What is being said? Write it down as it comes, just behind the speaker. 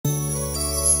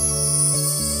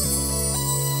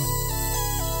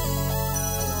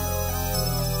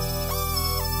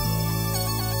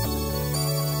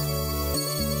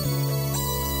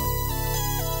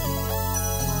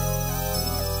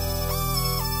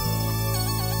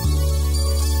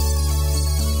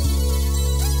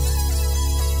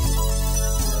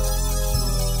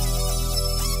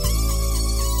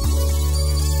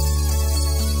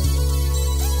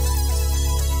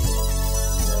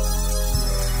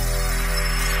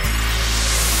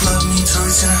me to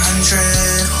reach 100.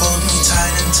 Hold me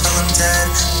tight until I'm dead.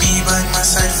 Be by my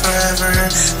side forever.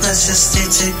 Let's just stay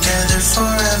together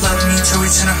forever. Love me to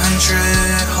reach 100.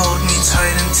 Hold me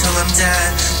tight until I'm dead.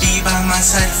 Be by my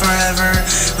side forever.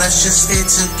 Let's just stay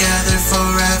together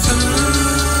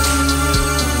forever.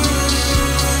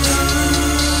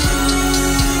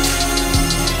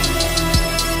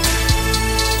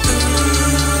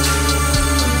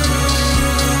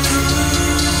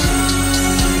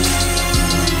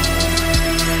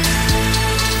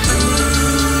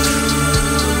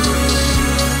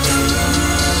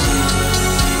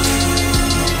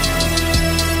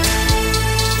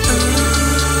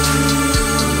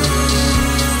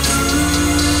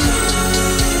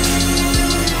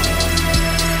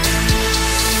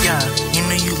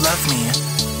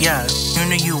 Yeah, you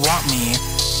know you want me.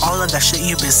 All of that shit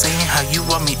you been saying, how you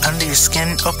want me under your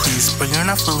skin. Oh please, but you're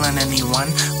not fooling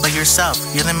anyone but yourself.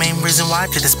 You're the main reason why I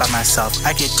did this by myself.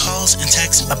 I get calls and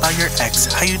texts about your ex,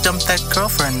 how you dumped that girl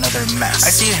for another mess. I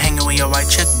see you hanging with your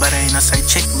white chick, but I ain't no side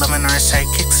chick. Lovin our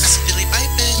sidekicks.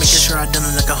 Making sure I don't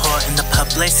look a whore in the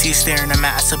public. See you staring at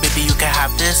my ass, so baby you can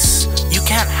have this. You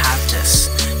can't have this.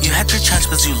 You had your chance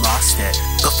but you lost it.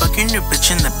 Go fucking your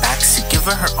bitch in the backseat,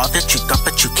 giving her all that you got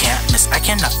but you can't miss. I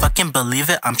cannot fucking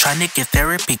believe it. I'm trying to get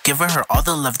therapy, giving her all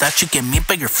the love that you give me,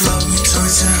 but you're Love me to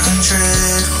reach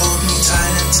 100. Hold me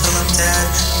tight until I'm dead.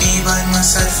 Be by my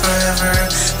side forever.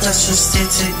 Let's just stay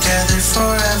together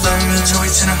forever. Love me to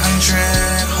reach 100.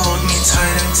 Hold me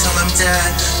tight until I'm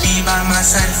dead. Be by my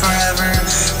side forever.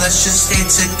 Let's just stay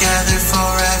together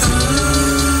forever.